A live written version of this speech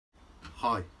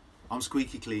Hi, I'm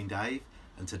Squeaky Clean Dave,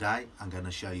 and today I'm going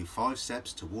to show you 5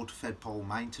 steps to water-fed pole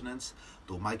maintenance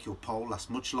that will make your pole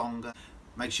last much longer.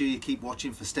 Make sure you keep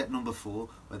watching for step number 4,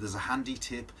 where there's a handy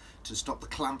tip to stop the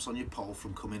clamps on your pole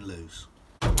from coming loose.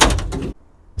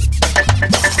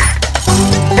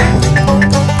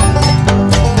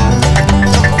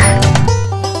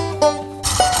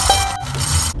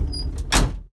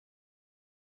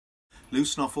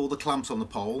 Loosen off all the clamps on the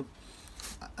pole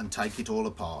and take it all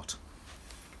apart.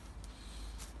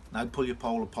 Now pull your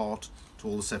pole apart to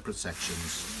all the separate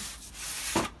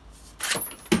sections.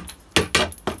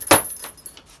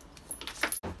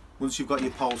 Once you've got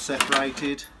your pole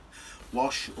separated,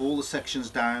 wash all the sections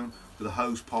down with a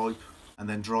hose pipe and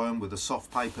then dry them with a soft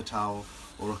paper towel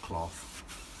or a cloth.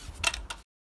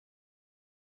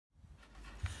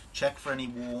 Check for any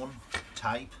worn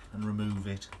tape and remove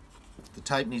it. The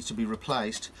tape needs to be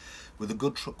replaced with a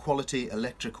good quality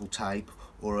electrical tape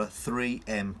or a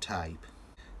 3M tape.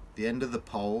 The end of the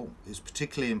pole is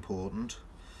particularly important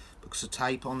because the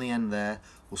tape on the end there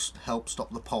will help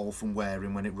stop the pole from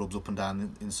wearing when it rubs up and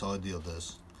down inside the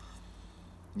others.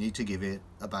 You need to give it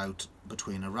about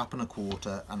between 1.25 wraps and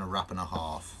 1.5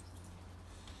 wraps.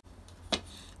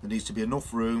 There needs to be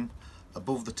enough room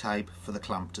above the tape for the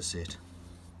clamp to sit.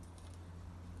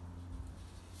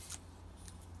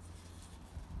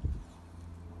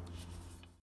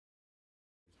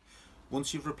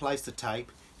 Once you've replaced the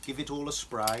tape, give it all a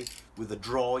spray with a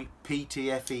dry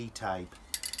PTFE tape.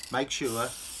 Make sure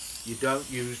you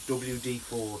don't use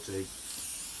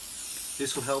WD-40.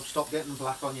 This will help stop getting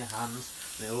black on your hands,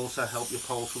 and it will also help your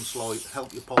poles to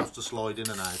slide in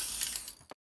and out.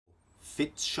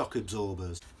 Fit shock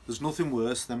absorbers. There's nothing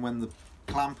worse than when the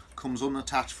clamp comes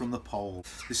unattached from the pole.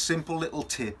 This simple little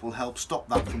tip will help stop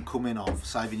that from coming off,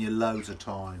 saving you loads of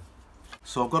time.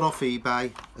 So I've got off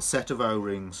eBay a set of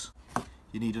O-rings.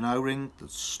 You need an O-ring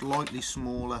that's slightly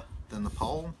smaller than the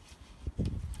pole.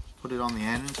 Put it on the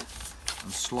end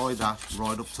and slide that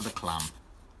right up to the clamp.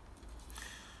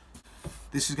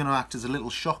 This is going to act as a little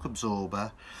shock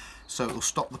absorber, so it will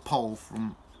stop the pole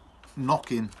from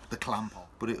knocking the clamp off,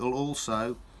 but it will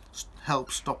also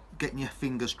help stop getting your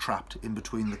fingers trapped in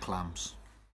between the clamps.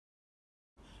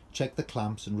 Check the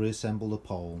clamps and reassemble the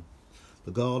pole.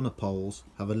 The gardener poles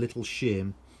have a little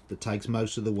shim that takes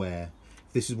most of the wear.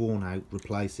 If this is worn out,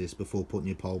 replace this before putting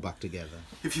your pole back together.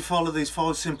 If you follow these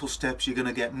 5 simple steps, you're going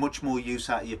to get much more use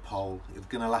out of your pole. It's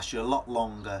going to last you a lot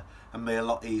longer and be a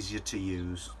lot easier to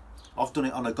use. I've done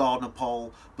it on a gardener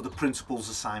pole, but the principle's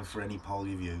the same for any pole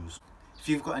you've used. If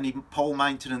you've got any pole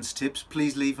maintenance tips,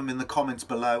 please leave them in the comments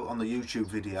below on the YouTube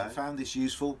video. If you found this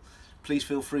useful, please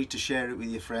feel free to share it with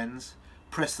your friends.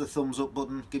 Press the thumbs up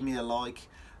button, give me a like,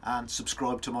 and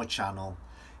subscribe to my channel.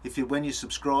 When you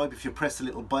subscribe, if you press the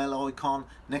little bell icon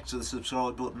next to the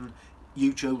subscribe button,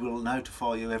 YouTube will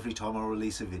notify you every time I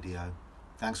release a video.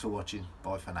 Thanks for watching.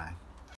 Bye for now.